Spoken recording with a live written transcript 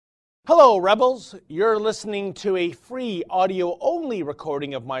Hello, Rebels. You're listening to a free audio-only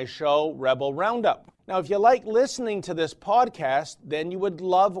recording of my show, Rebel Roundup. Now, if you like listening to this podcast, then you would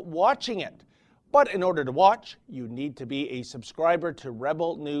love watching it. But in order to watch, you need to be a subscriber to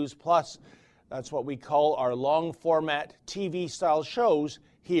Rebel News Plus. That's what we call our long-format TV-style shows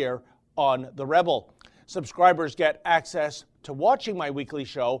here on The Rebel. Subscribers get access to watching my weekly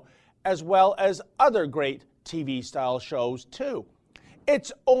show, as well as other great TV-style shows, too.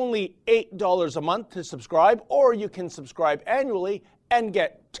 It's only $8 a month to subscribe, or you can subscribe annually and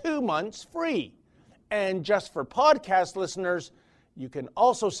get 2 months free. And just for podcast listeners, you can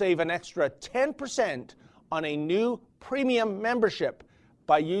also save an extra 10% on a new premium membership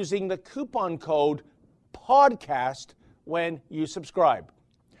by using the coupon code PODCAST when you subscribe.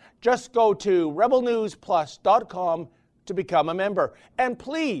 Just go to rebelnewsplus.com to become a member. And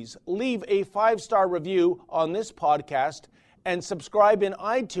please leave a 5-star review on this podcast and subscribe in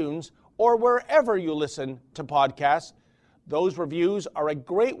iTunes or wherever you listen to podcasts. Those reviews are a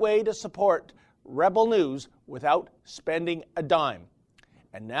great way to support Rebel News without spending a dime.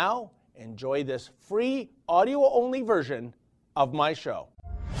 And now, enjoy this free audio-only version of my show.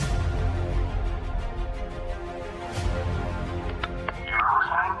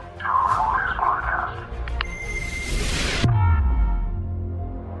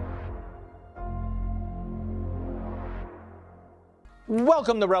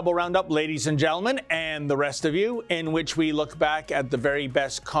 Welcome to Rebel Roundup, ladies and gentlemen, and the rest of you, in which we look back at the very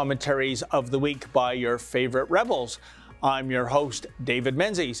best commentaries of the week by your favorite rebels. I'm your host, David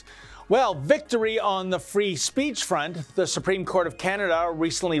Menzies. Well, victory on the free speech front. The Supreme Court of Canada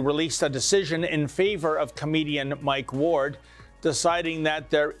recently released a decision in favor of comedian Mike Ward, deciding that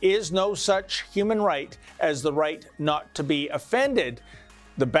there is no such human right as the right not to be offended.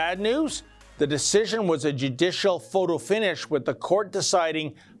 The bad news? The decision was a judicial photo finish, with the court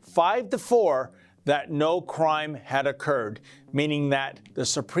deciding 5-4 that no crime had occurred, meaning that the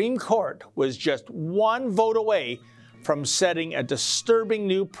Supreme Court was just one vote away from setting a disturbing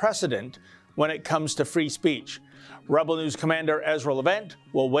new precedent when it comes to free speech. Rebel News Commander Ezra Levant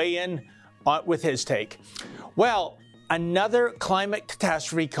will weigh in with his take. Well, another climate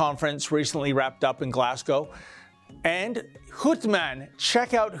catastrophe conference recently wrapped up in Glasgow. And Houtman,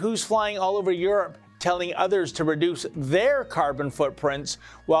 check out who's flying all over Europe telling others to reduce their carbon footprints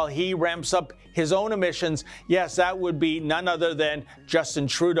while he ramps up his own emissions. Yes, that would be none other than Justin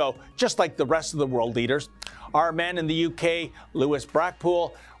Trudeau, just like the rest of the world leaders. Our man in the UK, Lewis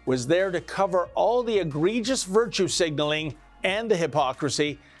Brackpool, was there to cover all the egregious virtue signaling and the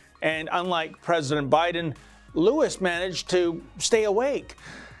hypocrisy. And unlike President Biden, Lewis managed to stay awake.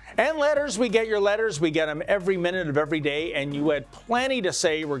 And letters, we get your letters. We get them every minute of every day. And you had plenty to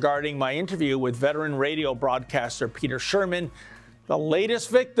say regarding my interview with veteran radio broadcaster Peter Sherman, the latest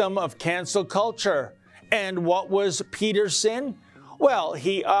victim of cancel culture. And what was Peter's sin? Well,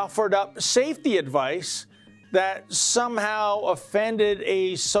 he offered up safety advice that somehow offended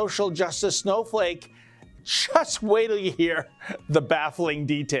a social justice snowflake. Just wait till you hear the baffling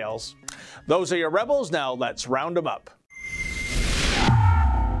details. Those are your rebels. Now let's round them up.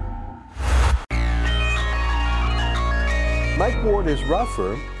 Mike Ward is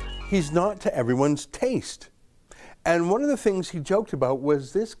rougher. He's not to everyone's taste. And one of the things he joked about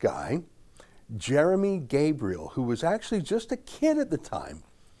was this guy, Jeremy Gabriel, who was actually just a kid at the time.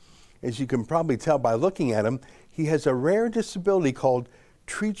 As you can probably tell by looking at him, he has a rare disability called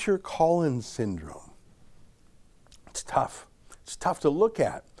Treacher-Collins syndrome. It's tough. It's tough to look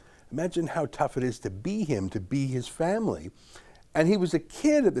at. Imagine how tough it is to be him, to be his family. And he was a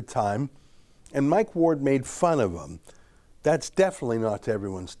kid at the time, and Mike Ward made fun of him. That's definitely not to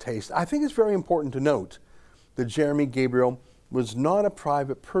everyone's taste. I think it's very important to note that Jeremy Gabriel was not a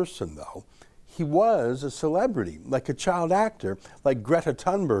private person, though. He was a celebrity, like a child actor, like Greta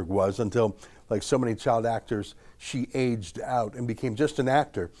Thunberg was, until, like so many child actors, she aged out and became just an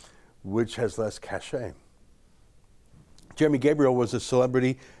actor, which has less cachet. Jeremy Gabriel was a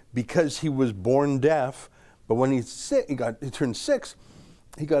celebrity because he was born deaf, but when he turned 6,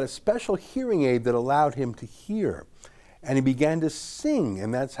 he got a special hearing aid that allowed him to hear. And he began to sing,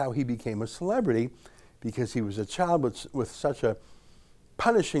 and that's how he became a celebrity, because he was a child with such a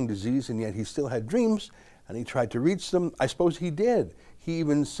punishing disease, and yet he still had dreams, and he tried to reach them. I suppose he did. He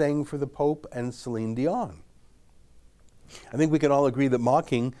even sang for the Pope and Celine Dion. I think we can all agree that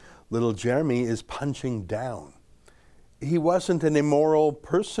mocking little Jeremy is punching down. He wasn't an immoral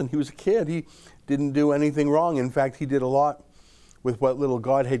person. He was a kid. He didn't do anything wrong. In fact, he did a lot with what little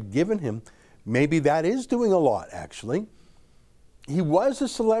God had given him. Maybe that is doing a lot, actually. He was a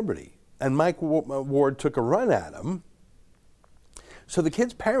celebrity, and Mike Ward took a run at him. So the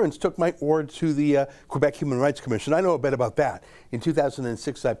kid's parents took Mike Ward to the Quebec Human Rights Commission. I know a bit about that. In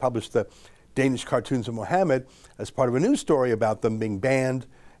 2006, I published the Danish cartoons of Mohammed as part of a news story about them being banned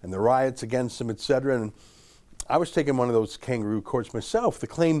and the riots against them, etc. And I was taking one of those kangaroo courts myself. The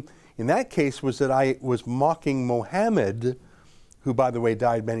claim in that case was that I was mocking Mohammed, who, by the way,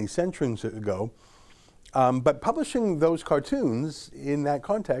 died many centuries ago. But publishing those cartoons in that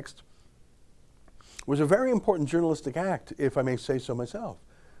context was a very important journalistic act, if I may say so myself.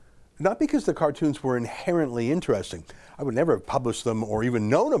 Not because the cartoons were inherently interesting. I would never have published them or even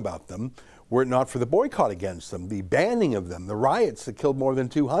known about them were it not for the boycott against them, the banning of them, the riots that killed more than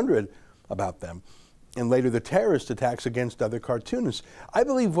 200 about them, and later the terrorist attacks against other cartoonists. I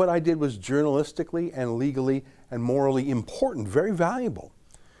believe what I did was journalistically and legally and morally important, very valuable.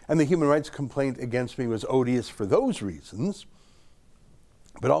 And the human rights complaint against me was odious for those reasons,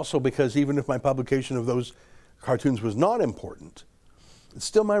 but also because even if my publication of those cartoons was not important, it's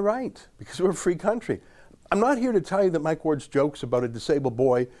still my right, because we're a free country. I'm not here to tell you that Mike Ward's jokes about a disabled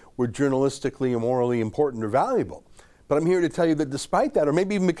boy were journalistically and morally important or valuable, but I'm here to tell you that despite that, or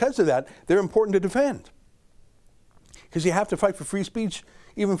maybe even because of that, they're important to defend. Because you have to fight for free speech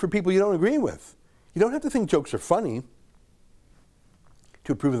even for people you don't agree with. You don't have to think jokes are funny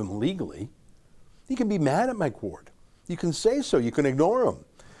to approve of them legally. You can be mad at Mike Ward. You can say so. You can ignore him.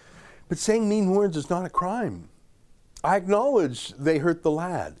 But saying mean words is not a crime. I acknowledge they hurt the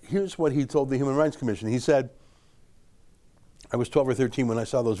lad. Here's what he told the Human Rights Commission. He said, I was 12 or 13 when I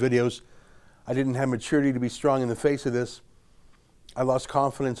saw those videos. I didn't have maturity to be strong in the face of this. I lost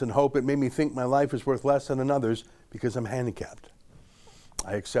confidence and hope. It made me think my life is worth less than another's because I'm handicapped.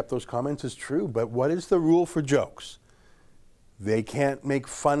 I accept those comments as true, but what is the rule for jokes? They can't make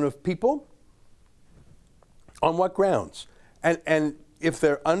fun of people? On what grounds? And if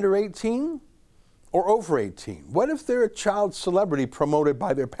they're under 18 or over 18? What if they're a child celebrity promoted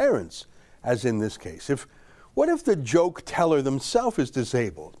by their parents, as in this case? What if the joke teller themselves is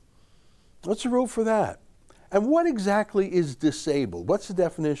disabled? What's the rule for that? And what exactly is disabled? What's the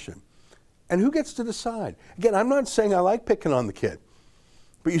definition? And who gets to decide? Again, I'm not saying I like picking on the kid,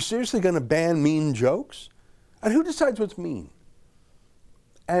 but you're seriously going to ban mean jokes? And who decides what's mean?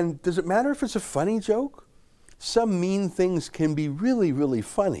 And does it matter if it's a funny joke? Some mean things can be really, really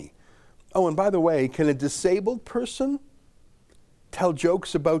funny. Oh, and by the way, can a disabled person tell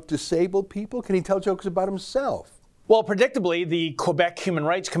jokes about disabled people? Can he tell jokes about himself? Well, predictably, the Quebec Human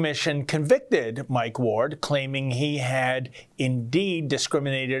Rights Commission convicted Mike Ward, claiming he had indeed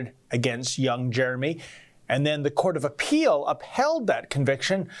discriminated against young Jeremy. And then the Court of Appeal upheld that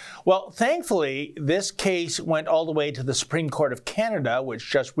conviction. Well, thankfully, this case went all the way to the Supreme Court of Canada,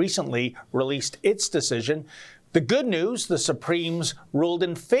 which just recently released its decision. The good news, the Supremes ruled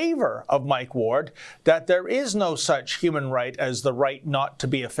in favor of Mike Ward, that there is no such human right as the right not to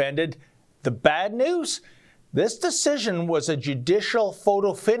be offended. The bad news? This decision was a judicial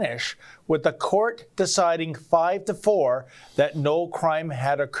photo finish, with the court deciding 5-4 that no crime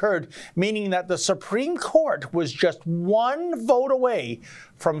had occurred, meaning that the Supreme Court was just one vote away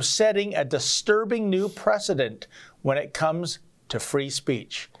from setting a disturbing new precedent when it comes to free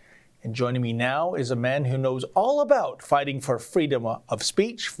speech. And joining me now is a man who knows all about fighting for freedom of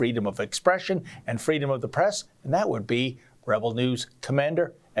speech, freedom of expression, and freedom of the press, and that would be Rebel News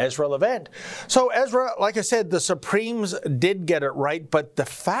Commander Ezra Levant. So Ezra, like I said, the Supremes did get it right, but the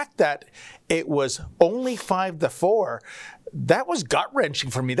fact that it was only 5-4, that was gut-wrenching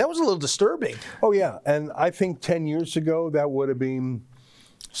for me. That was a little disturbing. Oh yeah, and I think 10 years ago that would have been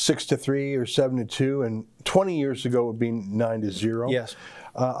 6-3 or 7-2, and 20 years ago it would be 9-0. Yes.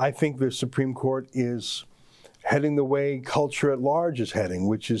 I think the Supreme Court is heading the way culture at large is heading,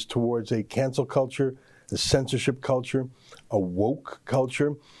 which is towards a cancel culture, a censorship culture, a woke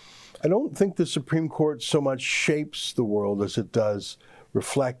culture. I don't think the Supreme Court so much shapes the world as it does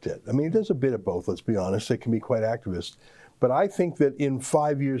reflect it. I mean, it does a bit of both, let's be honest. It can be quite activist. But I think that in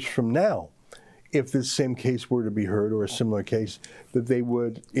 5 years from now, if this same case were to be heard, or a similar case, that they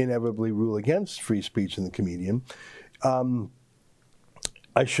would inevitably rule against free speech in the comedian.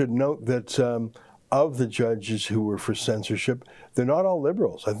 I should note that of the judges who were for censorship, they're not all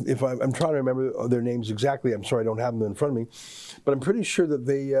liberals. If I'm trying to remember their names exactly, I'm sorry I don't have them in front of me, but I'm pretty sure that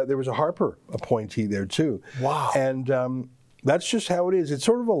there was a Harper appointee there too. Wow. And that's just how it is. It's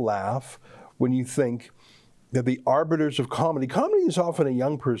sort of a laugh when you think that the arbiters of comedy is often a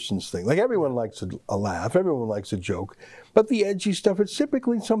young person's thing. Like, everyone likes a laugh, everyone likes a joke, but the edgy stuff, it's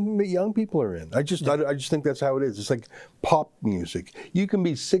typically something that young people are in. I just think that's how it is. It's like pop music. You can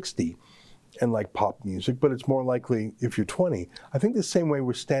be 60 and like pop music, but it's more likely if you're 20. I think the same way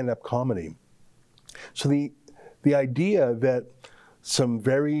with stand-up comedy. So the idea that some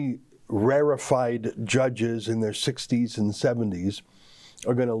very rarefied judges in their 60s and 70s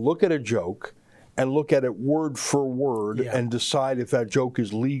are going to look at a joke and look at it word for word and decide if that joke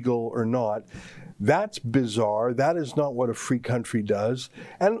is legal or not. That's bizarre. That is not what a free country does.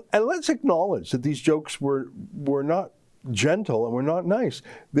 And let's acknowledge that these jokes were not gentle and were not nice.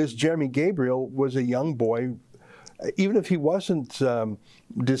 This Jeremy Gabriel was a young boy. Even if he wasn't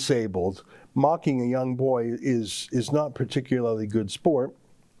disabled, mocking a young boy is not particularly good sport.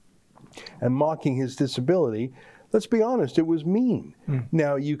 And mocking his disability, let's be honest, it was mean.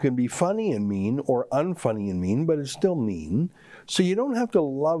 Now, you can be funny and mean or unfunny and mean, but it's still mean. So you don't have to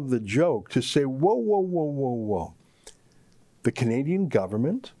love the joke to say, whoa, whoa, whoa, whoa, whoa. The Canadian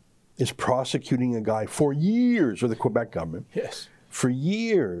government is prosecuting a guy for years, or the Quebec government, for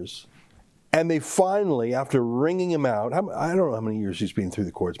years. And they finally, after wringing him out, I don't know how many years he's been through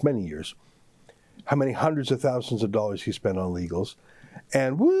the courts, many years, how many hundreds of thousands of dollars he spent on legals,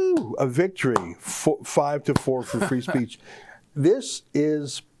 and woo, a victory, 5-4 for free speech. This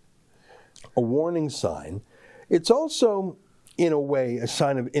is a warning sign. It's also, in a way, a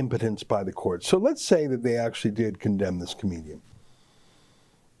sign of impotence by the courts. So let's say that they actually did condemn this comedian.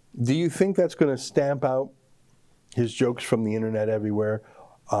 Do you think that's going to stamp out his jokes from the internet everywhere?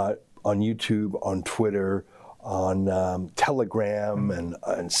 On YouTube, on Twitter, on Telegram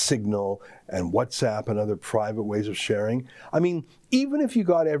and Signal and WhatsApp and other private ways of sharing. I mean, even if you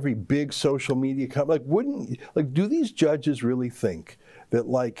got every big social media company, do these judges really think that,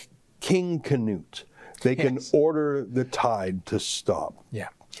 like King Canute, they can order the tide to stop? Yeah.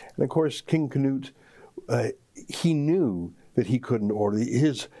 And of course, King Canute, he knew that he couldn't order.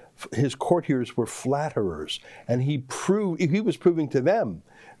 His courtiers were flatterers, and he was proving to them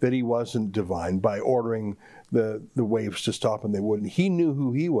that he wasn't divine by ordering the waves to stop, and they wouldn't. He knew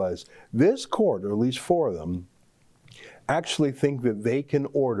who he was. This court, or at least 4 of them, actually think that they can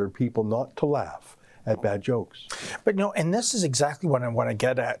order people not to laugh at bad jokes. But and this is exactly what I want to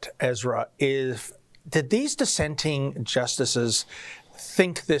get at, Ezra, is did these dissenting justices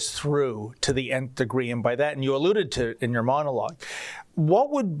think this through to the nth degree? And by that, and you alluded to it in your monologue, what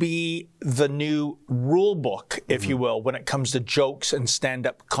would be the new rule book, if you will, when it comes to jokes and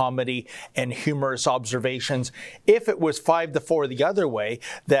stand-up comedy and humorous observations, if it was 5-4 the other way,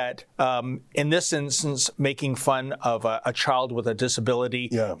 that in this instance, making fun of a child with a disability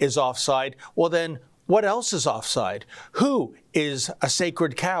is offside? Well, then what else is offside? Who is a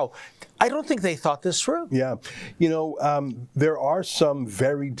sacred cow? I don't think they thought this through. Yeah. There are some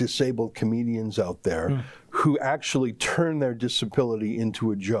very disabled comedians out there who actually turn their disability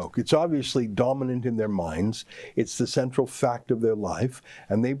into a joke. It's obviously dominant in their minds. It's the central fact of their life,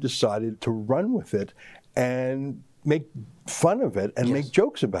 and they've decided to run with it and make fun of it and make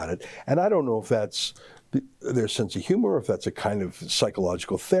jokes about it. And I don't know if that's their sense of humor, if that's a kind of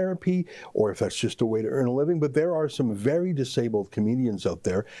psychological therapy, or if that's just a way to earn a living. But there are some very disabled comedians out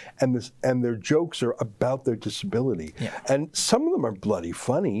there, and their jokes are about their disability. And some of them are bloody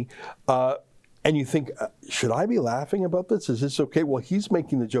funny. And you think, should I be laughing about this? Is this okay? Well, he's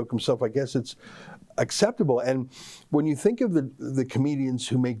making the joke himself. I guess it's acceptable. And when you think of the comedians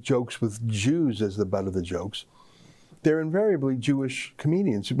who make jokes with Jews as the butt of the jokes, they're invariably Jewish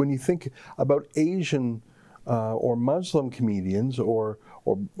comedians. When you think about Asian or Muslim comedians or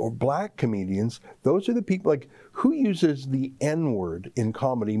black comedians, those are the people, like, who uses the N-word in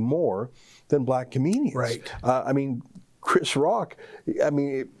comedy more than black comedians? Right. I mean, Chris Rock,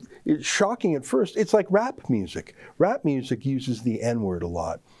 it's shocking at first. It's like rap music. Rap music uses the N-word a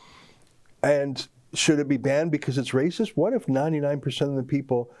lot. And should it be banned because it's racist? What if 99% of the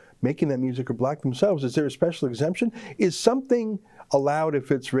people making that music are black themselves? Is there a special exemption? Is something allowed if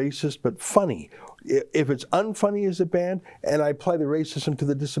it's racist but funny? If it's unfunny, is it banned? And I apply the racism to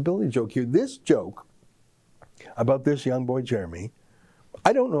the disability joke here. This joke about this young boy, Jeremy,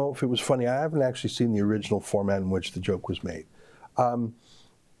 I don't know if it was funny. I haven't actually seen the original format in which the joke was made.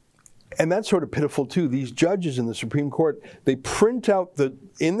 And that's sort of pitiful, too. These judges in the Supreme Court, they print out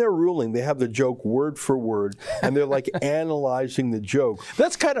in their ruling, they have the joke word for word, and they're like analyzing the joke.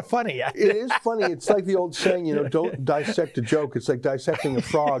 That's kind of funny. It is funny. It's like the old saying, don't dissect a joke. It's like dissecting a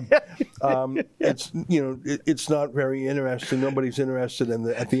frog. It's not very interesting. Nobody's interested, and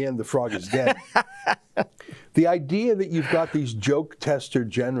at the end, the frog is dead. The idea that you've got these joke tester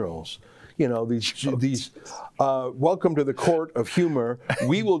generals, these welcome to the court of humor.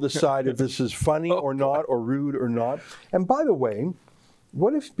 We will decide if this is funny or not, or rude or not. And by the way,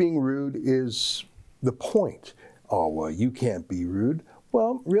 what if being rude is the point? Oh, well, you can't be rude.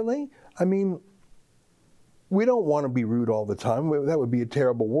 Well, really? I mean, we don't want to be rude all the time. That would be a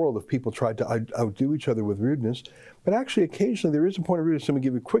terrible world if people tried to outdo each other with rudeness. But actually, occasionally, there is a point of view. So I'm going to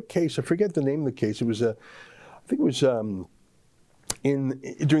give you a quick case. I forget the name of the case. It was I think it was during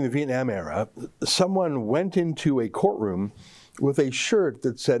the Vietnam era. Someone went into a courtroom with a shirt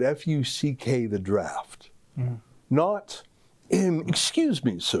that said "F-U-C-K the draft," not "Excuse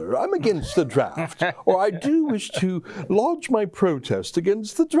me, sir, I'm against the draft," or "I do wish to lodge my protest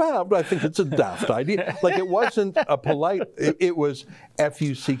against the draft." I think it's a daft idea. Like, it wasn't a polite. It was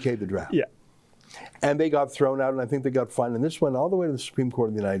 "F-U-C-K the draft." Yeah. And they got thrown out, and I think they got fined. And this went all the way to the Supreme Court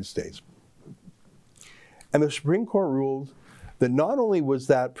of the United States. And the Supreme Court ruled that not only was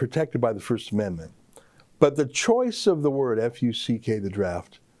that protected by the First Amendment, but the choice of the word F-U-C-K, the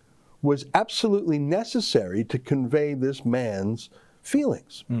draft, was absolutely necessary to convey this man's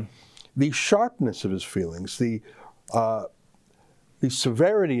feelings. The sharpness of his feelings, the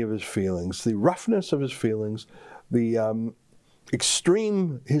severity of his feelings, the roughness of his feelings, the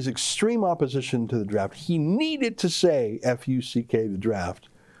his extreme opposition to the draft. He needed to say F-U-C-K, the draft,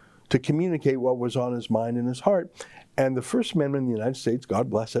 to communicate what was on his mind and his heart. And the First Amendment in the United States, God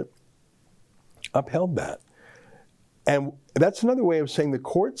bless it, upheld that. And that's another way of saying the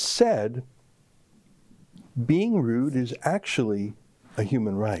court said being rude is actually a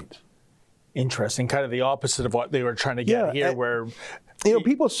human right. Interesting. Kind of the opposite of what they were trying to get here, where...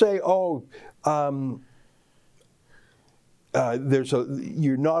 people say,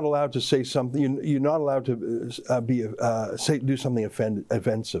 you're not allowed to say something. You're not allowed to do something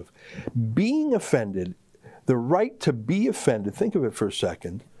offensive. Being offended, the right to be offended. Think of it for a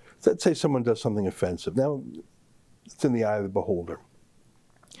second. Let's say someone does something offensive. Now, it's in the eye of the beholder.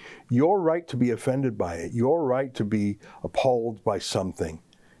 Your right to be offended by it. Your right to be appalled by something.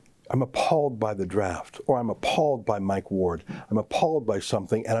 I'm appalled by the draft, or I'm appalled by Mike Ward. I'm appalled by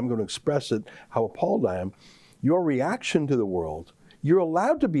something, and I'm going to express it how appalled I am. Your reaction to the world, you're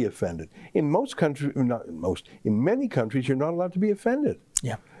allowed to be offended. In most countries, in many countries, you're not allowed to be offended.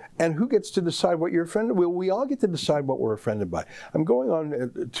 Yeah. And who gets to decide what you're offended? Well, we all get to decide what we're offended by. I'm going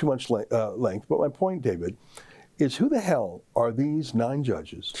on too much length, but my point, David, is who the hell are these 9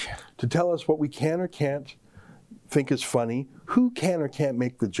 judges to tell us what we can or can't think is funny, who can or can't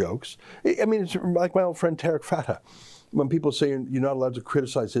make the jokes? I mean, it's like my old friend Tariq Fatah. When people say you're not allowed to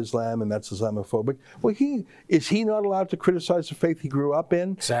criticize Islam and that's Islamophobic, well, is he not allowed to criticize the faith he grew up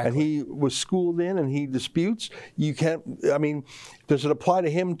in? Exactly. And he was schooled in and he disputes? You can't, I mean, does it apply to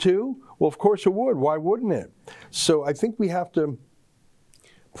him too? Well, of course it would. Why wouldn't it? So I think we have to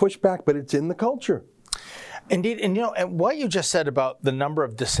push back, but it's in the culture. Indeed, and and what you just said about the number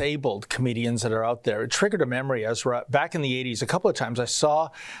of disabled comedians that are out there, it triggered a memory. As back in the 80s, a couple of times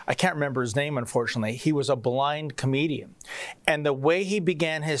I can't remember his name, unfortunately. He was a blind comedian. And the way he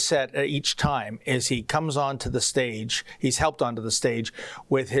began his set each time is he comes onto the stage, he's helped onto the stage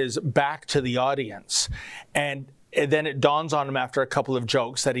with his back to the audience. And then it dawns on him after a couple of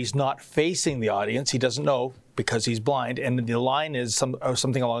jokes that he's not facing the audience. He doesn't know because he's blind. And the line is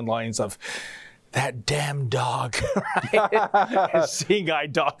something along the lines of, "That damn dog," right? Seeing-eye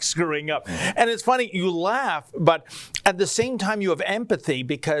dog screwing up. And it's funny, you laugh, but at the same time you have empathy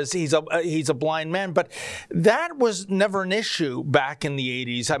because he's a blind man. But that was never an issue back in the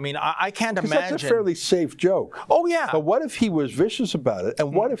 80s. I mean, I can't imagine. That's a fairly safe joke. Oh, yeah. But what if he was vicious about it?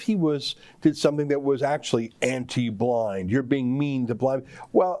 And what if he did something that was actually anti-blind? You're being mean to blind.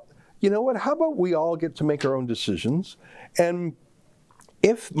 Well, you know what? How about we all get to make our own decisions? And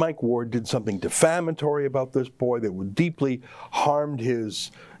if Mike Ward did something defamatory about this boy that would deeply harmed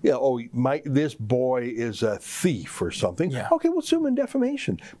his, this boy is a thief or something, okay, we'll sue him in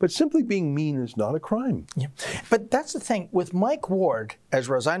defamation. But simply being mean is not a crime. Yeah. But that's the thing. With Mike Ward, as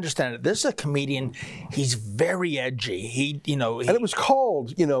I understand it, this is a comedian, he's very edgy. And it was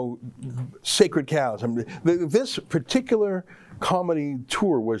called, Sacred Cows. I mean, this particular comedy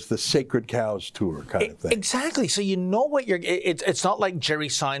tour was the Sacred Cows tour kind of thing. Exactly. So you know what it's not like Jerry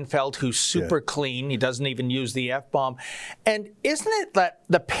Seinfeld, who's super clean. He doesn't even use the F-bomb. And isn't it that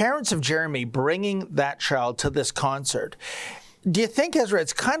the parents of Jeremy bringing that child to this concert, do you think, Ezra,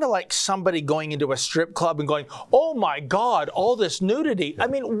 it's kind of like somebody going into a strip club and going, "Oh my God, all this nudity." I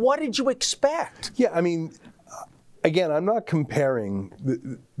mean, what did you expect? Yeah, I mean, again, I'm not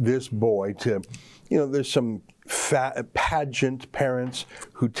comparing this boy to, there's some pageant parents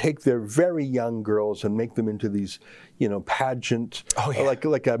who take their very young girls and make them into these, pageant,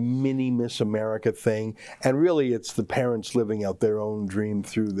 like a mini Miss America thing. And really, it's the parents living out their own dream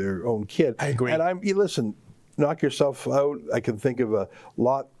through their own kid. I agree. And listen, knock yourself out. I can think of a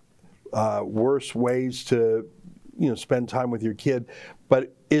lot worse ways to, spend time with your kid.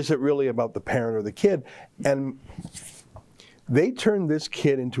 But is it really about the parent or the kid? And they turned this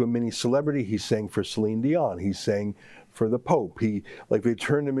kid into a mini celebrity. He sang for Celine Dion. He sang for the Pope. They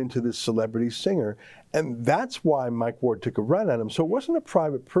turned him into this celebrity singer. And that's why Mike Ward took a run at him. So it wasn't a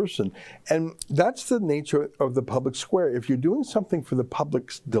private person. And that's the nature of the public square. If you're doing something for the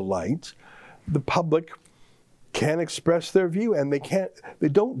public's delight, the public can express their view, and they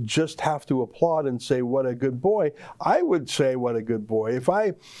don't just have to applaud and say, what a good boy. I would say, what a good boy. If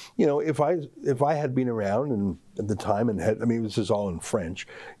I had been around and at the time this is all in French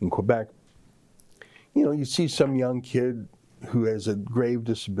in Quebec, you see some young kid who has a grave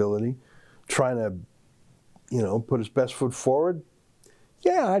disability trying to, put his best foot forward.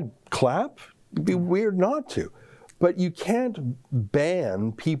 Yeah, I'd clap. It'd be weird not to. But you can't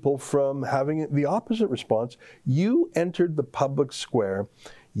ban people from having the opposite response. You entered the public square.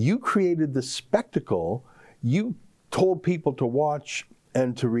 You created the spectacle. You told people to watch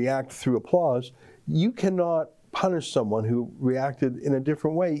and to react through applause. You cannot punish someone who reacted in a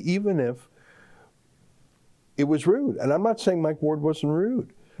different way, even if it was rude. And I'm not saying Mike Ward wasn't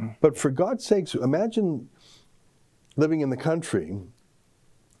rude. But for God's sakes, imagine living in the country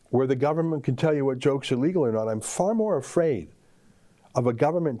where the government can tell you what jokes are legal or not. I'm far more afraid of a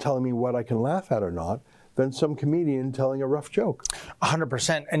government telling me what I can laugh at or not than some comedian telling a rough joke.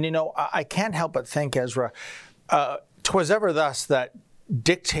 100%. And I can't help but think, Ezra, 'twas ever thus that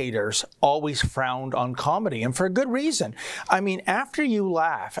dictators always frowned on comedy, and for a good reason. I mean, after you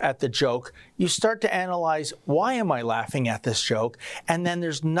laugh at the joke, you start to analyze, why am I laughing at this joke? And then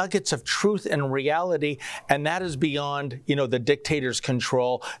there's nuggets of truth and reality, and that is beyond, the dictator's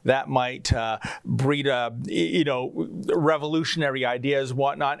control. That might breed, revolutionary ideas,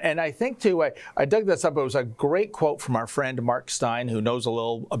 whatnot. And I think, too, I dug this up. It was a great quote from our friend Mark Stein, who knows a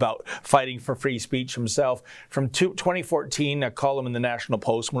little about fighting for free speech himself, from 2014, a column in the National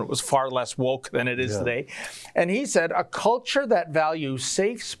Post when it was far less woke than it is today. And he said, a culture that values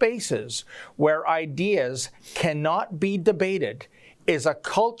safe spaces where ideas cannot be debated is a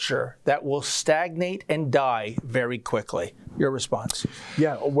culture that will stagnate and die very quickly. Your response?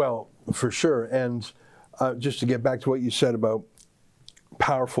 Yeah, well, for sure. And just to get back to what you said about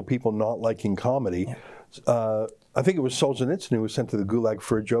powerful people not liking comedy, I think it was Solzhenitsyn who was sent to the Gulag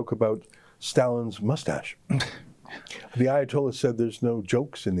for a joke about Stalin's mustache. The Ayatollah said there's no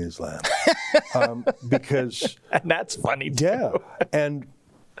jokes in Islam because... And that's funny, too. Yeah. And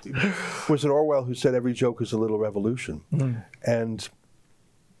was it Orwell who said every joke is a little revolution? And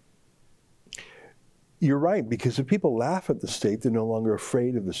you're right, because if people laugh at the state, they're no longer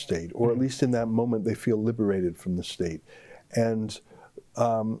afraid of the state, or at least in that moment they feel liberated from the state. And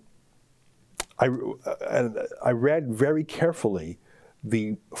I read very carefully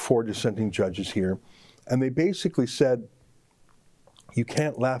the 4 dissenting judges here, and they basically said, you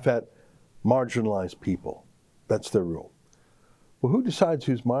can't laugh at marginalized people. That's their rule. Well, who decides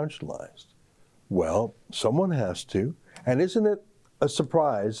who's marginalized? Well, someone has to. And isn't it a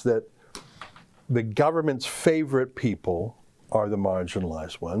surprise that the government's favorite people are the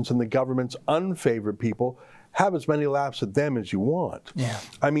marginalized ones, and the government's unfavorite people have as many laughs at them as you want? Yeah.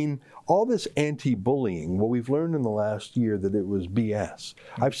 I mean, all this anti-bullying, well, we've learned in the last year that it was BS.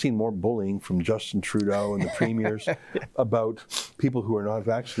 I've seen more bullying from Justin Trudeau and the premiers about people who are not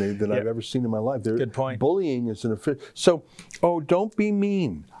vaccinated than I've ever seen in my life. Good point. Bullying is an official. So, don't be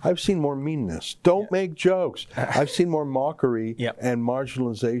mean. I've seen more meanness. Don't make jokes. I've seen more mockery and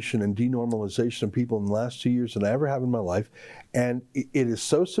marginalization and denormalization of people in the last 2 years than I ever have in my life. And it is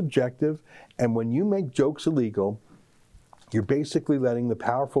so subjective. And when you make jokes illegal, you're basically letting the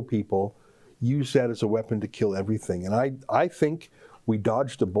powerful people use that as a weapon to kill everything. And I think we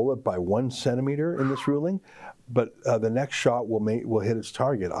dodged a bullet by 1 centimeter in this ruling, but the next shot will hit its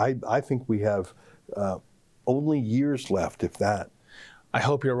target. I think we have only years left, if that. I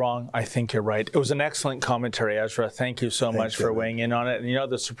hope you're wrong. I think you're right. It was an excellent commentary, Ezra. Thank you so much for weighing in on it.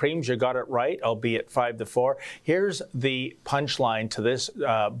 And the Supremes, you got it right, albeit 5-4. Here's the punchline to this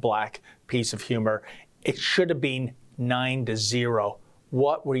black piece of humor. It should have been 9-0.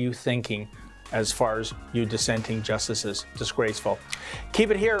 What were you thinking as far as you dissenting justices? Disgraceful.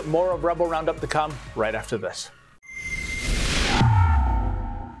 Keep it here. More of Rebel Roundup to come right after this.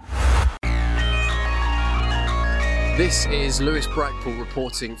 This is Lewis Brackpool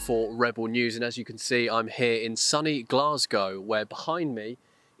reporting for Rebel News, and as you can see, I'm here in sunny Glasgow, where behind me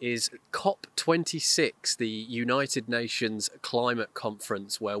is COP26, the United Nations Climate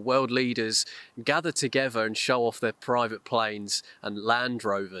Conference, where world leaders gather together and show off their private planes and Land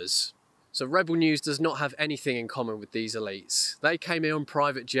Rovers. So Rebel News does not have anything in common with these elites. They came here on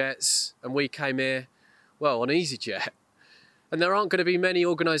private jets, and we came here, well, on EasyJet. And there aren't going to be many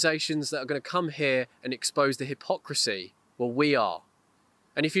organisations that are going to come here and expose the hypocrisy Well, we are.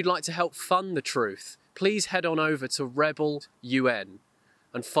 And if you'd like to help fund the truth, please head on over to Rebel UN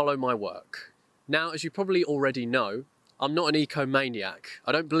and follow my work. Now, as you probably already know, I'm not an eco-maniac.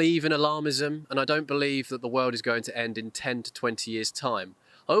 I don't believe in alarmism, and I don't believe that the world is going to end in 10 to 20 years' time.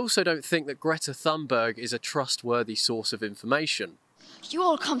 I also don't think that Greta Thunberg is a trustworthy source of information. You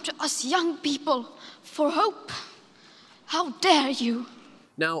all come to us young people for hope. How dare you?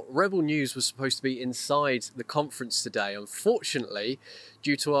 Now, Rebel News was supposed to be inside the conference today. Unfortunately,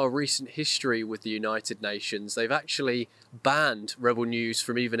 due to our recent history with the United Nations, they've actually banned Rebel News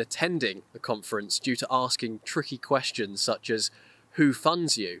from even attending the conference due to asking tricky questions such as, who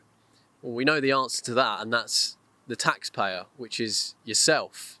funds you? Well, we know the answer to that, and that's the taxpayer, which is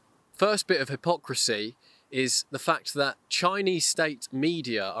yourself. First bit of hypocrisy is the fact that Chinese state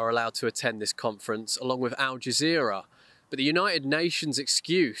media are allowed to attend this conference along with Al Jazeera. But the United Nations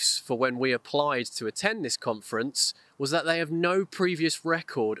excuse for when we applied to attend this conference was that they have no previous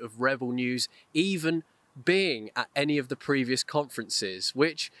record of Rebel News even being at any of the previous conferences,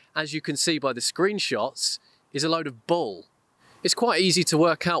 which, as you can see by the screenshots, is a load of bull. It's quite easy to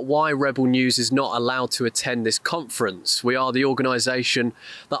work out why Rebel News is not allowed to attend this conference. We are the organisation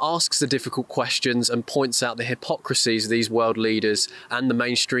that asks the difficult questions and points out the hypocrisies of these world leaders and the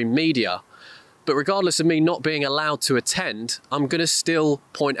mainstream media. But regardless of me not being allowed to attend, I'm going to still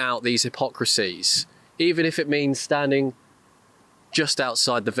point out these hypocrisies, even if it means standing just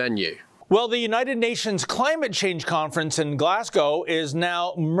outside the venue. Well, the United Nations Climate Change Conference in Glasgow is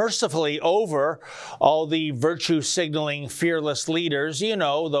now mercifully over. All the virtue-signaling fearless leaders, you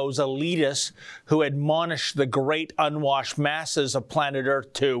know, those elitists who admonish the great unwashed masses of planet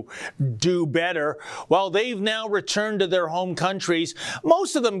Earth to do better, well, they've now returned to their home countries,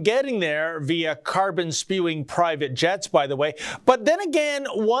 most of them getting there via carbon-spewing private jets, by the way. But then again,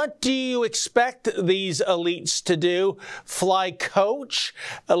 what do you expect these elites to do? Fly coach?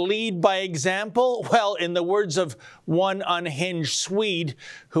 Lead by example? Well, in the words of one unhinged Swede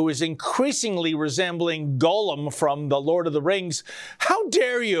who is increasingly resembling Gollum from The Lord of the Rings, how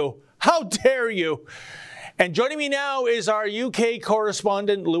dare you? How dare you? And joining me now is our UK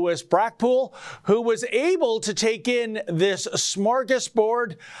correspondent, Lewis Brackpool, who was able to take in this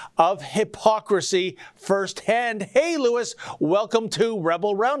smorgasbord of hypocrisy firsthand. Hey, Lewis, welcome to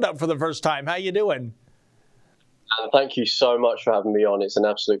Rebel Roundup for the first time. How you doing? And thank you so much for having me on. It's an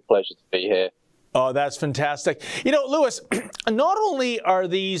absolute pleasure to be here. Oh, that's fantastic. You know, Lewis, not only are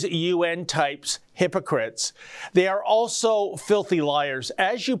these UN types hypocrites, they are also filthy liars.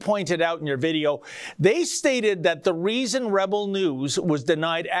 As you pointed out in your video, they stated that the reason Rebel News was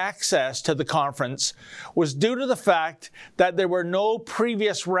denied access to the conference was due to the fact that there were no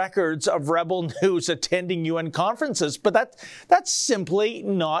previous records of Rebel News attending UN conferences. But that's simply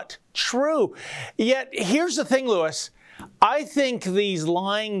not true. Yet, here's the thing, Lewis. I think these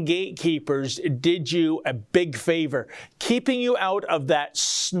lying gatekeepers did you a big favor. Keeping you out of that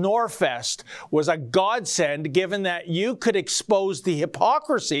snore fest was a godsend, given that you could expose the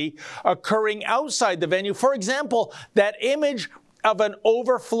hypocrisy occurring outside the venue. For example, that image of an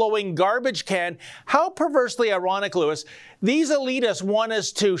overflowing garbage can. How perversely ironic, Lewis. These elitists want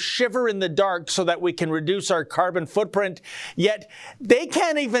us to shiver in the dark so that we can reduce our carbon footprint, yet they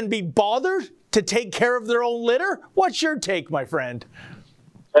can't even be bothered to take care of their own litter? What's your take, my friend?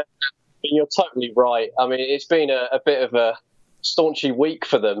 You're totally right. I mean, it's been a bit of a staunchy week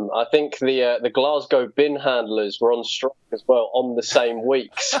for them. I think the Glasgow bin handlers were on strike as well on the same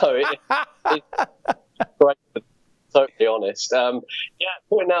week. So it's great, to be totally honest.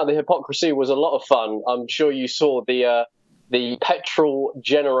 Pointing out the hypocrisy was a lot of fun. I'm sure you saw the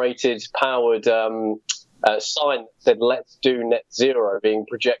petrol-generated powered sign that said "Let's do net zero" being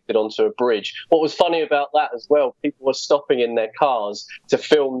projected onto a bridge. What was funny about that as well, people were stopping in their cars to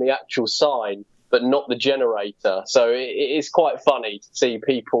film the actual sign, but not the generator. So it is quite funny to see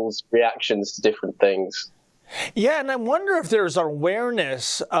people's reactions to different things. Yeah, and I wonder if there's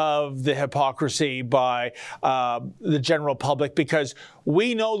awareness of the hypocrisy by the general public, because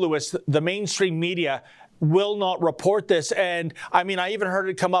we know, Lewis, the mainstream media will not report this. And I mean, I even heard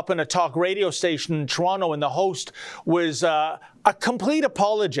it come up in a talk radio station in Toronto, and the host was a complete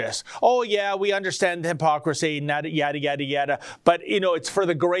apologist. Oh yeah, we understand the hypocrisy, yada, yada, yada. But you know, it's for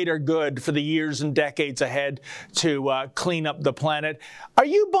the greater good for the years and decades ahead to clean up the planet. Are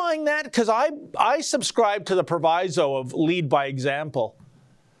you buying that? Because I subscribe to the proviso of lead by example.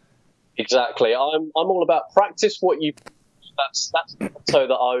 Exactly. I'm all about practice what you. That's so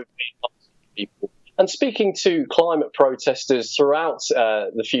that I would be people. And speaking to climate protesters throughout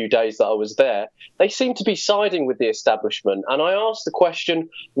the few days that I was there, they seem to be siding with the establishment. And I asked the question,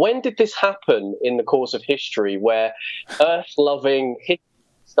 when did this happen in the course of history where Earth-loving hippies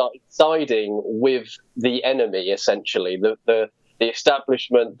started siding with the enemy, essentially, the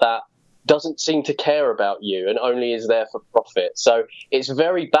establishment that doesn't seem to care about you and only is there for profit? So it's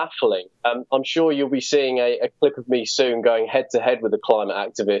very baffling. I'm sure you'll be seeing a clip of me soon going head-to-head with a climate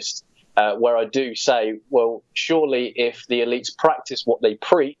activist, where I do say, well, surely if the elites practice what they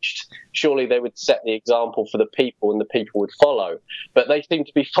preached, surely they would set the example for the people and the people would follow. But they seem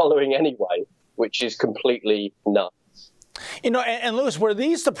to be following anyway, which is completely nuts. You know, and Lewis, were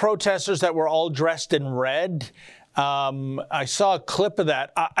these the protesters that were all dressed in red? I saw a clip of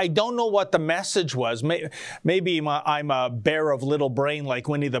that. I don't know what the message was. Maybe I'm a bear of little brain like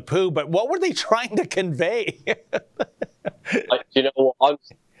Winnie the Pooh, but what were they trying to convey? You know what? I'm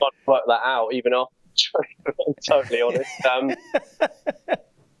trying to work that out, even after I'm totally honest.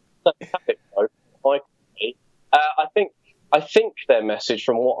 I think their message,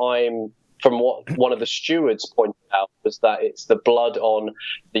 from what one of the stewards pointed out, was that it's the blood on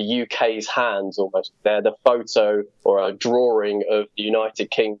the UK's hands almost. They're the photo or a drawing of the United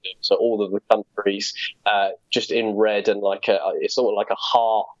Kingdom, so all of the countries just in red, and it's sort of like a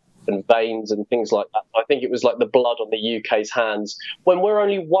heart and veins and things like that. I think it was like the blood on the UK's hands, when we're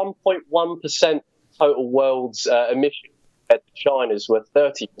only 1.1% total world's emissions compared to China's were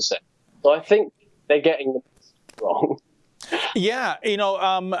 30%. So I think they're getting the message wrong. Yeah, you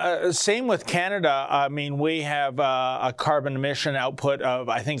know, same with Canada. I mean, we have a carbon emission output of,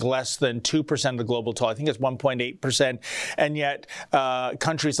 I think, less than 2% of the global total. I think it's 1.8%. And yet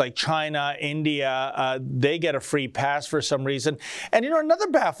countries like China, India, they get a free pass for some reason. And, you know, another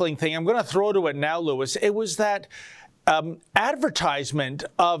baffling thing, I'm going to throw to it now, Lewis, it was that advertisement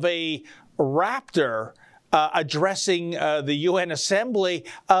of a raptor addressing the UN Assembly.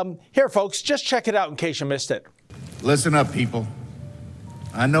 Here, folks, just check it out in case you missed it. Listen up, people.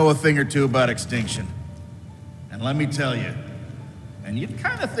 I know a thing or two about extinction. And let me tell you, and you'd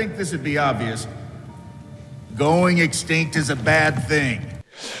kind of think this would be obvious, going extinct is a bad thing.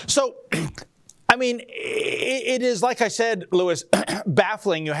 So, I mean, it is, like I said, Lewis,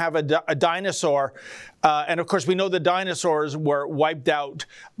 baffling. You have a dinosaur, and of course we know the dinosaurs were wiped out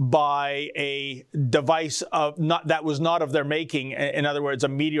by a device that was not of their making. In other words, a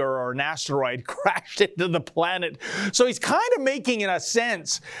meteor or an asteroid crashed into the planet. So he's kind of making, in a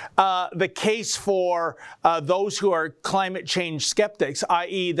sense, the case for those who are climate change skeptics,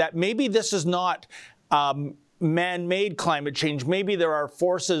 i.e. that maybe this is not man-made climate change. Maybe there are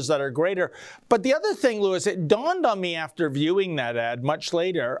forces that are greater. But the other thing, Lewis, it dawned on me after viewing that ad much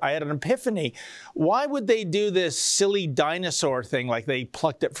later, I had an epiphany. Why would they do this silly dinosaur thing like they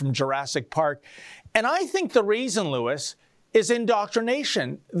plucked it from Jurassic Park? And I think the reason, Lewis, is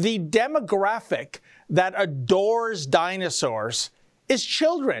indoctrination. The demographic that adores dinosaurs is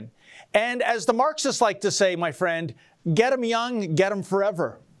children. And as the Marxists like to say, my friend, get them young, get them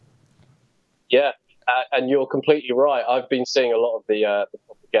forever. Yeah. And you're completely right. I've been seeing a lot of the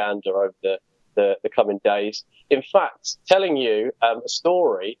propaganda over the coming days. In fact, telling you a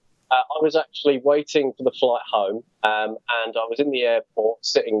story, I was actually waiting for the flight home, and I was in the airport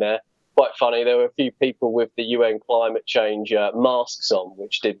sitting there. Quite funny, there were a few people with the UN climate change masks on,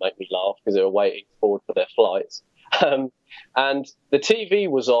 which did make me laugh because they were waiting forward for their flights. And the TV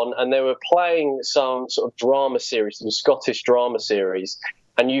was on, and they were playing some sort of drama series, some Scottish drama series,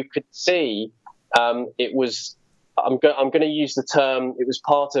 and you could see it was, I'm going to use the term, it was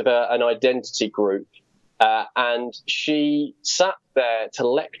part of an identity group, and she sat there to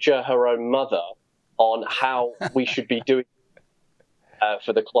lecture her own mother on how we should be doing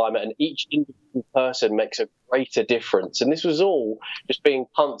for the climate, and each individual person makes a greater difference. And this was all just being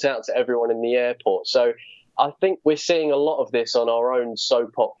pumped out to everyone in the airport. So I think we're seeing a lot of this on our own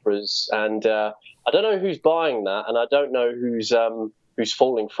soap operas, and I don't know who's buying that, and I don't know who's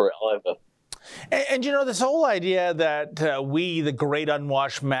falling for it either. And you know, this whole idea that we, the great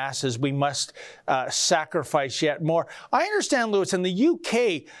unwashed masses, we must sacrifice yet more. I understand, Lewis, in the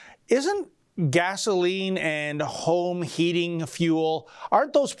UK, isn't gasoline and home heating fuel,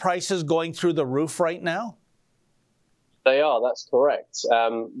 aren't those prices going through the roof right now? They are, that's correct.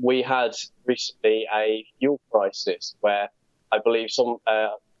 We had recently a fuel crisis where I believe I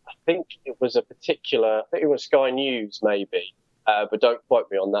think it was Sky News maybe, but don't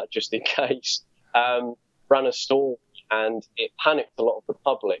quote me on that just in case, ran a store and it panicked a lot of the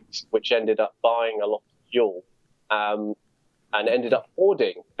public, which ended up buying a lot of fuel and ended up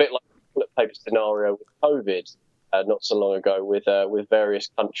hoarding, a bit like the toilet paper scenario with COVID. not so long ago with various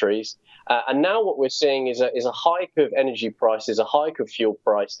countries. And now what we're seeing is a hike of energy prices, a hike of fuel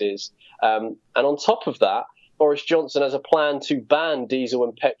prices. And on top of that, Boris Johnson has a plan to ban diesel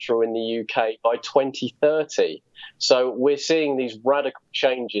and petrol in the UK by 2030. So we're seeing these radical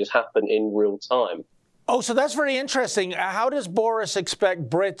changes happen in real time. Oh, so that's very interesting. How does Boris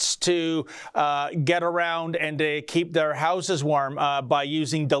expect Brits to get around and to keep their houses warm by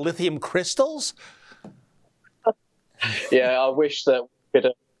using dilithium crystals? Yeah, I wish that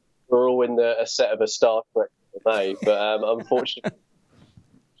we're all in a set of a Star Trek today, but unfortunately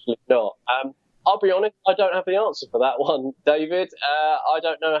not. I'll be honest, I don't have the answer for that one, David. I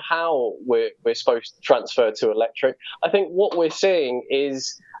don't know how we're supposed to transfer to electric. I think what we're seeing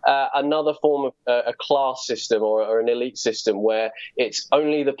is another form of a class system or an elite system where it's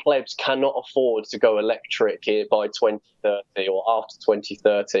only the plebs cannot afford to go electric by 2030 or after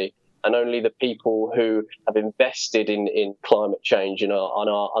 2030. And only the people who have invested in climate change and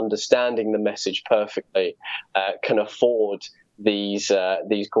are understanding the message perfectly can afford these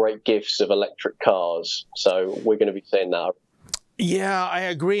great gifts of electric cars. So we're going to be seeing that. Yeah, I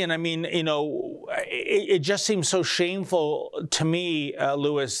agree. And I mean, it just seems so shameful to me,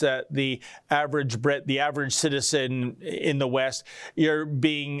 Lewis, that the average Brit, the average citizen in the West, you're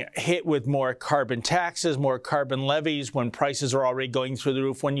being hit with more carbon taxes, more carbon levies when prices are already going through the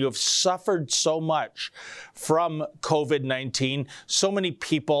roof, when you have suffered so much from COVID-19. So many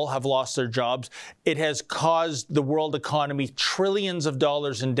people have lost their jobs. It has caused the world economy trillions of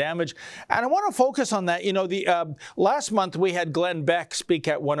dollars in damage. And I want to focus on that. Last month we had Glenn Beck speak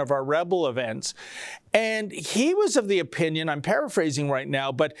at one of our Rebel events, and he was of the opinion, I'm paraphrasing right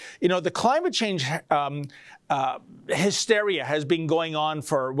now, but the climate change hysteria has been going on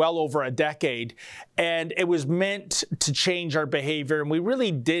for well over a decade, and it was meant to change our behavior, and we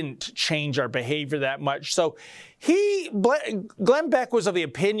really didn't change our behavior that much. So Glenn Beck was of the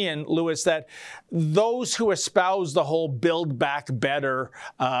opinion, Lewis, that those who espouse the whole Build Back Better,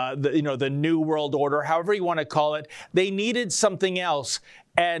 the New World Order, however you want to call it, they needed something else.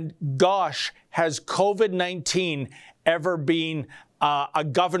 And gosh, has COVID-19 ever been a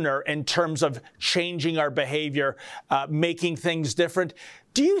governor in terms of changing our behavior, making things different?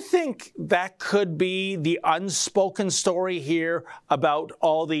 Do you think that could be the unspoken story here about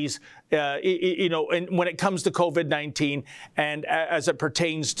all these, and when it comes to COVID-19 and as it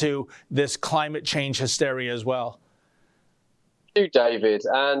pertains to this climate change hysteria as well? I do, David,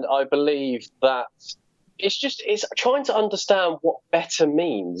 and I believe that it's trying to understand what better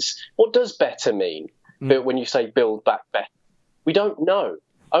means. What does better mean when you say build back better? We don't know.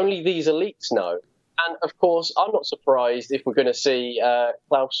 Only these elites know. And of course, I'm not surprised if we're going to see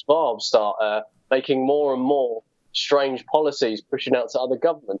Klaus Schwab start making more and more strange policies, pushing out to other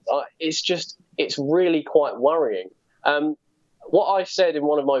governments. It's really quite worrying. What I said in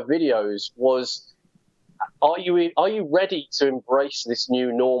one of my videos was, are you ready to embrace this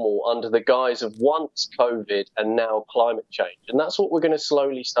new normal under the guise of once COVID and now climate change? And that's what we're going to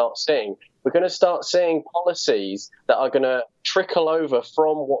slowly start seeing. We're going to start seeing policies that are going to trickle over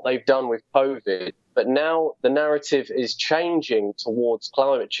from what they've done with COVID. But now the narrative is changing towards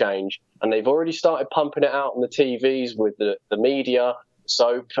climate change, and they've already started pumping it out on the TVs with the media,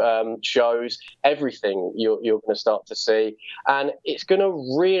 soap shows, everything you're going to start to see. And it's going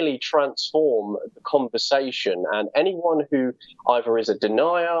to really transform the conversation. And anyone who either is a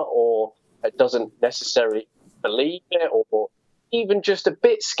denier or doesn't necessarily believe it or even just a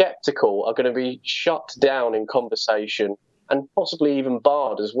bit skeptical are going to be shut down in conversation and possibly even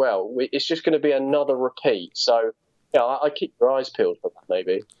barred as well. It's just going to be another repeat. So, yeah, I keep your eyes peeled for that,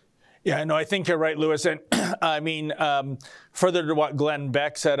 maybe. Yeah, no, I think you're right, Lewis. And I mean, further to what Glenn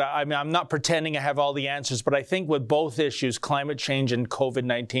Beck said, I mean, I'm not pretending I have all the answers, but I think with both issues, climate change and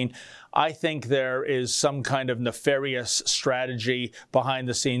COVID-19, I think there is some kind of nefarious strategy behind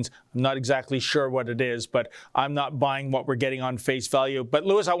the scenes. I'm not exactly sure what it is, but I'm not buying what we're getting on face value. But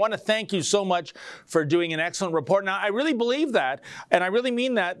Lewis, I want to thank you so much for doing an excellent report. Now, I really believe that, and I really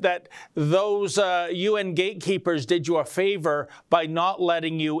mean that those UN gatekeepers did you a favor by not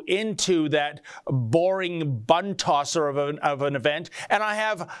letting you into that boring bun tosser of an event. And I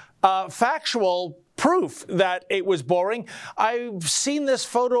have factual proof that it was boring. I've seen this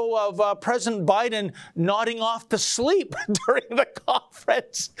photo of President Biden nodding off to sleep during the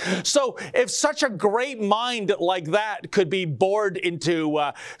conference. So if such a great mind like that could be bored into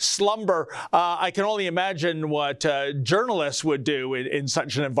slumber, I can only imagine what journalists would do in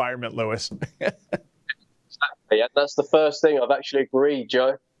such an environment, Lewis. Exactly. That's the first thing I've actually agreed,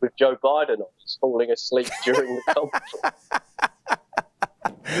 with Joe Biden on, is falling asleep during the conference.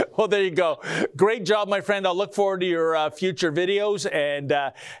 Well, there you go. Great job, my friend. I'll look forward to your future videos, and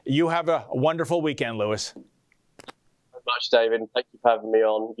you have a wonderful weekend, Lewis. Thank you very much, David. Thank you for having me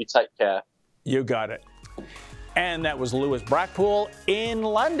on. You take care. You got it. And that was Lewis Brackpool in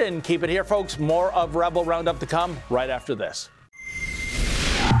London. Keep it here, folks. More of Rebel Roundup to come right after this.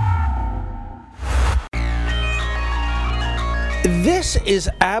 This is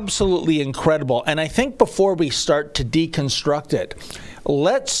absolutely incredible, and I think before we start to deconstruct it,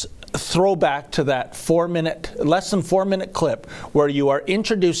 let's throw back to that less than 4 minute clip where you are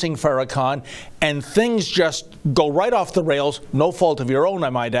introducing Farrakhan and things just go right off the rails, no fault of your own,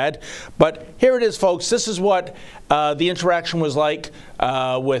 I might add. But here it is, folks. This is what the interaction was like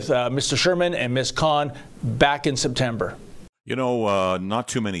with Mr. Sherman and Ms. Khan back in September. You know, not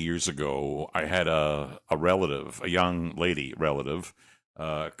too many years ago, I had a relative, a young lady relative,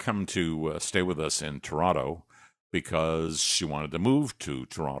 come to stay with us in Toronto because she wanted to move to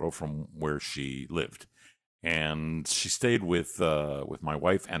Toronto from where she lived. And she stayed with my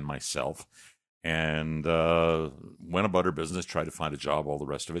wife and myself and went about her business, tried to find a job, all the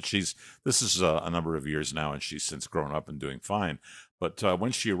rest of it. This is a number of years now, and she's since grown up and doing fine. But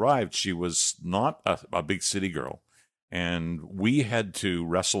when she arrived, she was not a big city girl. And we had to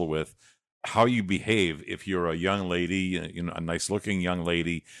wrestle with how you behave if you're a young lady, a nice-looking young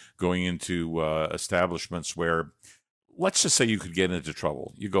lady going into establishments where, let's just say, you could get into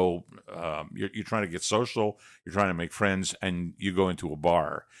trouble. You go, you're trying to get social, you're trying to make friends, and you go into a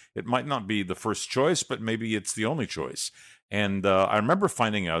bar. It might not be the first choice, but maybe it's the only choice. And I remember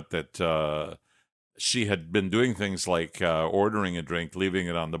finding out that she had been doing things like ordering a drink, leaving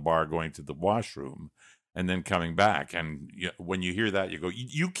it on the bar, going to the washroom, and then coming back. And when you hear that, you go,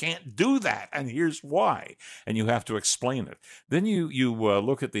 you can't do that, and here's why. And you have to explain it. Then you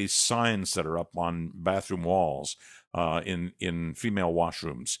look at these signs that are up on bathroom walls in female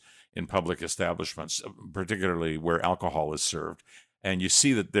washrooms in public establishments, particularly where alcohol is served. And you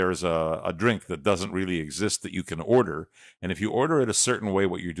see that there's a drink that doesn't really exist that you can order. And if you order it a certain way,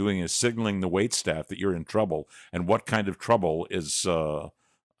 what you're doing is signaling the waitstaff that you're in trouble. And what kind of trouble is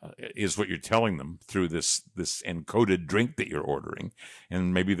what you're telling them through this encoded drink that you're ordering.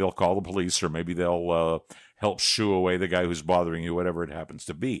 And maybe they'll call the police, or maybe they'll help shoo away the guy who's bothering you, whatever it happens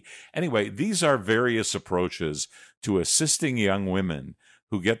to be. Anyway, these are various approaches to assisting young women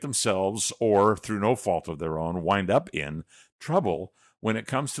who get themselves, or through no fault of their own, wind up in trouble when it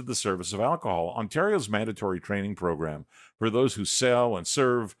comes to the service of alcohol. Ontario's mandatory training program for those who sell and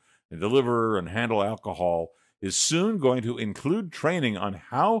serve and deliver and handle alcohol is soon going to include training on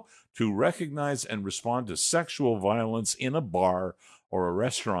how to recognize and respond to sexual violence in a bar or a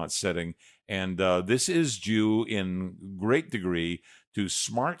restaurant setting. And this is due in great degree to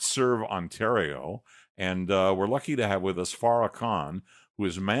Smart Serve Ontario. And we're lucky to have with us Farah Khan, who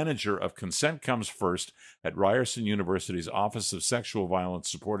is manager of Consent Comes First at Ryerson University's Office of Sexual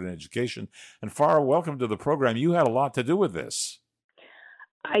Violence Support and Education. And Farah, welcome to the program. You had a lot to do with this.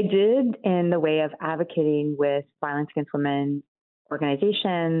 I did, in the way of advocating with violence against women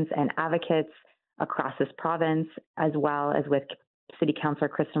organizations and advocates across this province, as well as with City Councillor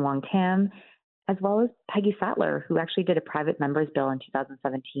Kristen Wong-Tam, as well as Peggy Sattler, who actually did a private member's bill in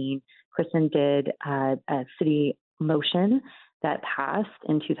 2017. Kristen did a city motion that passed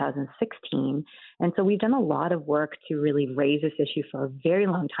in 2016. And so we've done a lot of work to really raise this issue for a very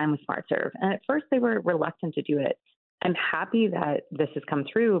long time with Smart Serve. And at first they were reluctant to do it. I'm happy that this has come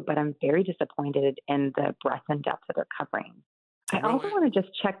through, but I'm very disappointed in the breadth and depth that they're covering. I also want to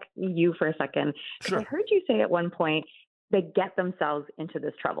just check you for a second. Sure. I heard you say at one point they get themselves into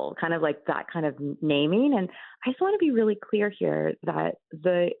this trouble, kind of like that kind of naming. And I just want to be really clear here that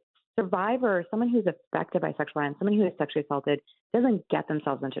the survivor, someone who's affected by sexual violence, someone who is sexually assaulted, doesn't get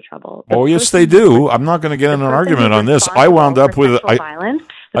themselves into trouble. Oh, yes, they do. I'm not going to get in an argument on this. I wound up with violence.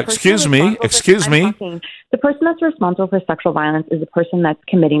 Excuse me. The person that's responsible for sexual violence is the person that's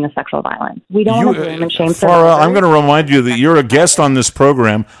committing the sexual violence. We don't want to blame and shame Farah, I'm going to remind you that you're a guest on this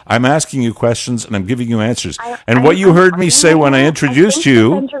program. I'm asking you questions and I'm giving you answers. What you heard me say when I introduced you.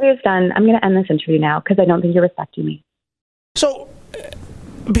 This interview is done. I'm going to end this interview now because I don't think you're respecting me. So,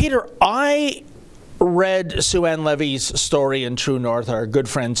 Peter, I read Sue-Ann Levy's story in True North, our good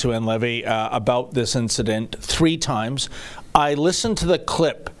friend Sue-Ann Levy, about this incident 3 times. I listened to the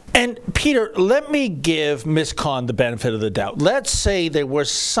clip. And Peter, let me give Ms. Khan the benefit of the doubt. Let's say there was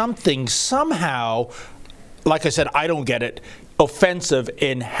something somehow, like I said, I don't get it, offensive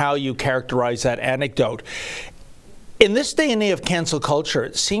in how you characterize that anecdote. In this day and age of cancel culture,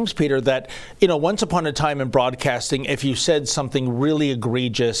 it seems, Peter, that, once upon a time in broadcasting, if you said something really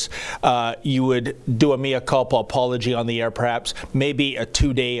egregious, you would do a mea culpa apology on the air, perhaps, maybe a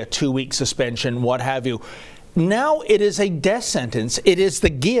 2-day, a 2-week suspension, what have you. Now it is a death sentence. It is the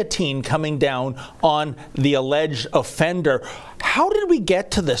guillotine coming down on the alleged offender. How did we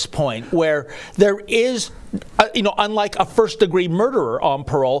get to this point where there is, unlike a first-degree murderer on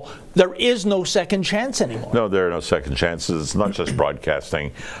parole, there is no second chance anymore? No, there are no second chances. It's not just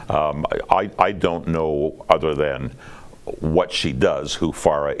broadcasting. I don't know other than what she does, who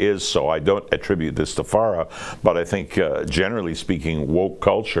Farah is, so I don't attribute this to Farah, but I think generally speaking, woke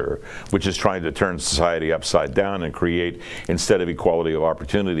culture, which is trying to turn society upside down and create, instead of equality of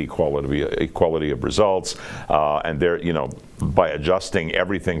opportunity, equality of results, and there, by adjusting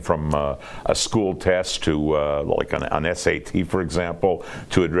everything from a school test to like an SAT, for example,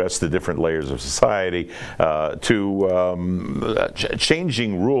 to address the different layers of society, to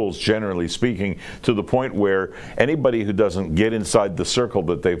changing rules, generally speaking, to the point where anybody who doesn't get inside the circle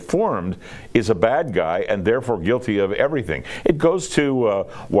that they've formed is a bad guy and therefore guilty of everything. It goes to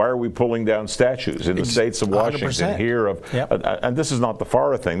why are we pulling down statues in the states of Washington 100%. Here and this is not the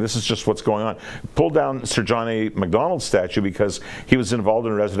Farah thing, this is just what's going on. Pull down Sir John A. Macdonald's statue because he was involved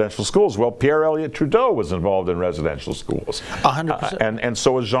in residential schools. Well, Pierre Elliott Trudeau was involved in residential schools. 100%. And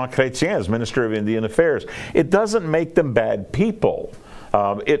so was Jean Chrétien as Minister of Indian Affairs. It doesn't make them bad people.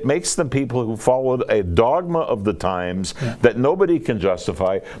 It makes them people who followed a dogma of the times that nobody can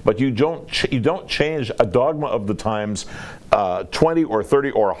justify, but you don't change a dogma of the times 20 or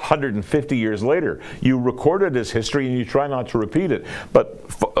 30 or 150 years later. You record it as history and you try not to repeat it.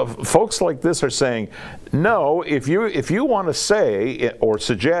 But folks like this are saying, no, if you want to say or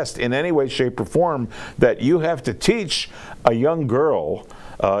suggest in any way, shape, or form that you have to teach a young girl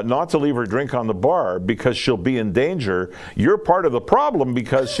not to leave her drink on the bar because she'll be in danger, you're part of the problem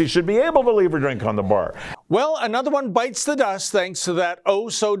because she should be able to leave her drink on the bar. Well, another one bites the dust thanks to that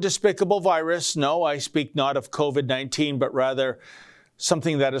oh-so-despicable virus. No, I speak not of COVID-19, but rather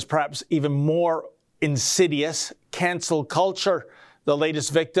something that is perhaps even more insidious, cancel culture. The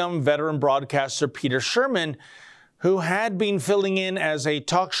latest victim, veteran broadcaster Peter Sherman, who had been filling in as a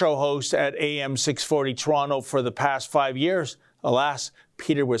talk show host at AM 640 Toronto for the past 5 years. Alas,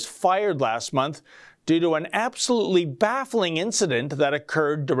 Peter was fired last month due to an absolutely baffling incident that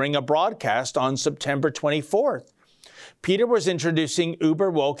occurred during a broadcast on September 24th. Peter was introducing uber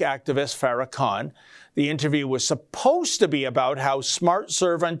woke activist Farah Khan. The interview was supposed to be about how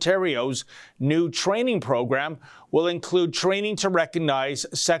SmartServe Ontario's new training program will include training to recognize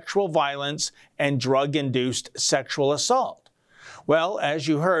sexual violence and drug-induced sexual assault. Well, as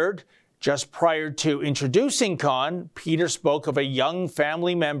you heard, just prior to introducing Khan, Peter spoke of a young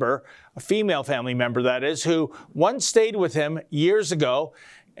family member, a female family member that is, who once stayed with him years ago,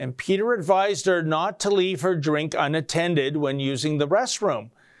 and Peter advised her not to leave her drink unattended when using the restroom.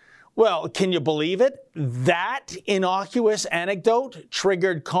 Well, can you believe it? That innocuous anecdote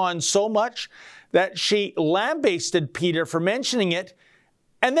triggered Khan so much that she lambasted Peter for mentioning it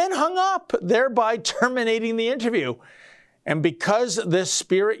and then hung up, thereby terminating the interview. And because this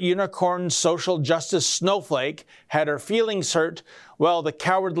spirit unicorn social justice snowflake had her feelings hurt, well, the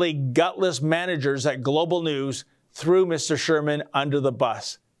cowardly, gutless managers at Global News threw Mr. Sherman under the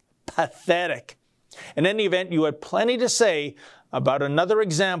bus. Pathetic. In any event, you had plenty to say about another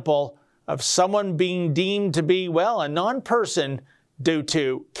example of someone being deemed to be, well, a non-person due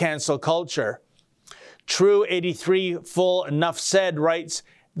to cancel culture. True 83 Full Enough Said writes,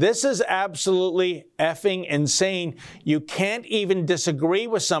 "This is absolutely effing insane. You can't even disagree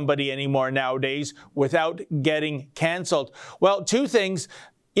with somebody anymore nowadays without getting canceled." Well, two things.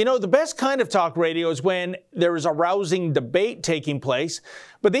 The best kind of talk radio is when there is a rousing debate taking place.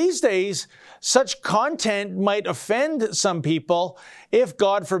 But these days, such content might offend some people if,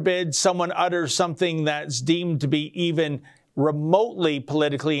 God forbid, someone utters something that's deemed to be even remotely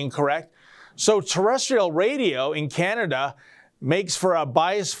politically incorrect. So terrestrial radio in Canada makes for a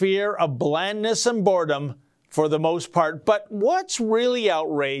biosphere of blandness and boredom for the most part. But what's really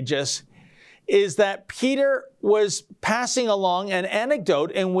outrageous is that Peter was passing along an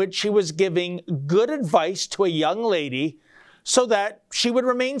anecdote in which he was giving good advice to a young lady so that she would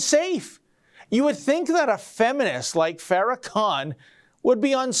remain safe. You would think that a feminist like Farah Khan would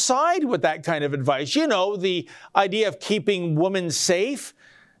be on side with that kind of advice. The idea of keeping women safe.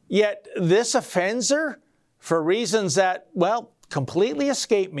 Yet this offends her for reasons that, well, completely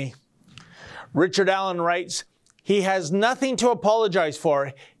escape me. Richard Allen writes, "He has nothing to apologize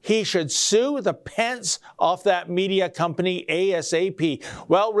for. He should sue the pants off that media company ASAP."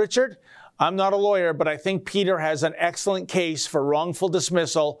 Well, Richard, I'm not a lawyer, but I think Peter has an excellent case for wrongful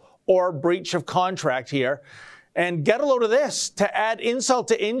dismissal or breach of contract here. And get a load of this, to add insult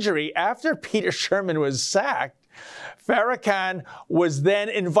to injury, after Peter Sherman was sacked, Farrakhan was then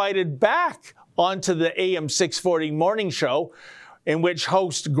invited back onto the AM 640 morning show, in which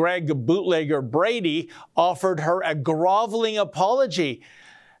host Greg Bootlegger Brady offered her a groveling apology.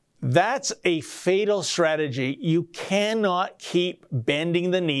 That's a fatal strategy. You cannot keep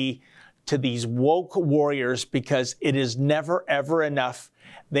bending the knee to these woke warriors because it is never, ever enough.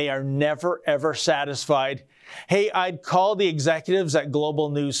 They are never, ever satisfied. Hey, I'd call the executives at Global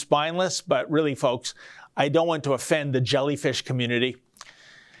News spineless, but really, folks, I don't want to offend the jellyfish community.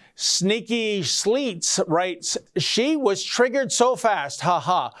 Sneaky Sleets writes, she was triggered so fast,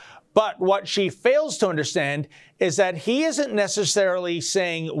 haha. But what she fails to understand is that he isn't necessarily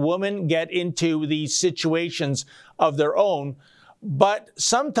saying women get into these situations of their own, but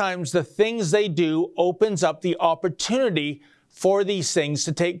sometimes the things they do opens up the opportunity for these things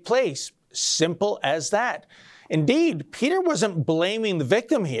to take place. Simple as that. Indeed, Peter wasn't blaming the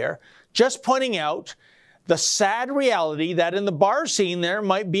victim here, just pointing out the sad reality that in the bar scene there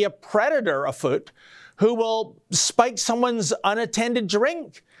might be a predator afoot who will spike someone's unattended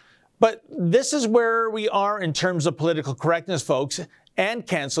drink. But this is where we are in terms of political correctness, folks, and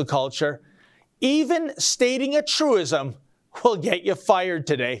cancel culture. Even stating a truism will get you fired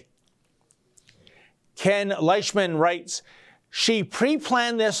today. Ken Leishman writes, she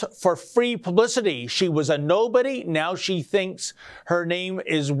pre-planned this for free publicity. She was a nobody. Now she thinks her name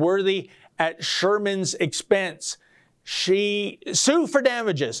is worthy at Sherman's expense. She sued for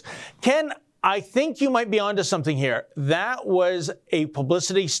damages. Ken, I think you might be onto something here. That was a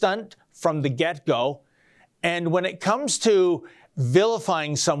publicity stunt from the get-go. And when it comes to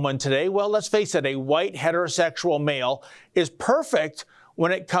vilifying someone today, well, let's face it, a white heterosexual male is perfect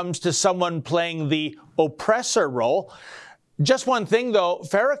when it comes to someone playing the oppressor role. Just one thing, though,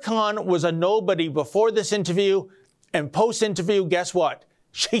 Farrakhan was a nobody before this interview, and post-interview, guess what?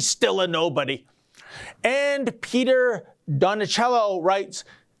 She's still a nobody. And Peter Donicello writes,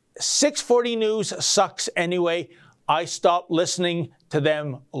 640 News sucks anyway. I stopped listening to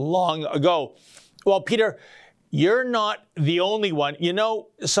them long ago. Well, Peter, you're not the only one. You know,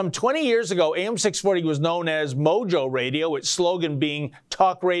 some 20 years ago, AM 640 was known as Mojo Radio, its slogan being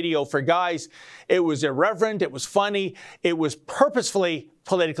talk radio for guys. It was irreverent, it was funny, it was purposefully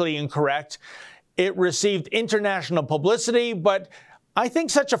politically incorrect. It received international publicity, but I think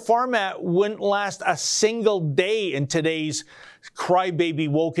such a format wouldn't last a single day in today's crybaby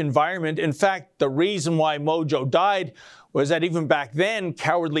woke environment. In fact, the reason why Mojo died was that even back then,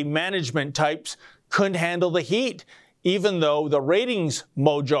 cowardly management types couldn't handle the heat, even though the ratings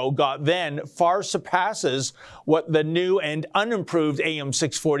Mojo got then far surpasses what the new and unimproved AM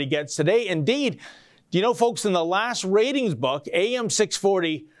 640 gets today. Indeed, do you know, folks, in the last ratings book, AM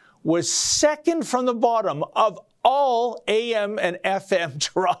 640 was second from the bottom of all AM and FM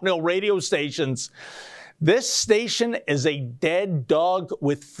Toronto radio stations. This station is a dead dog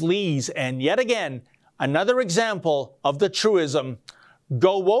with fleas, and yet again, another example of the truism,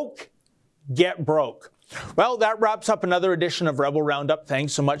 go woke, get broke. Well, that wraps up another edition of Rebel Roundup.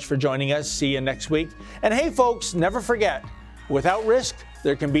 Thanks so much for joining us. See you next week. And hey, folks, never forget, without risk,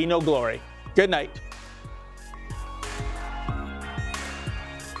 there can be no glory. Good night.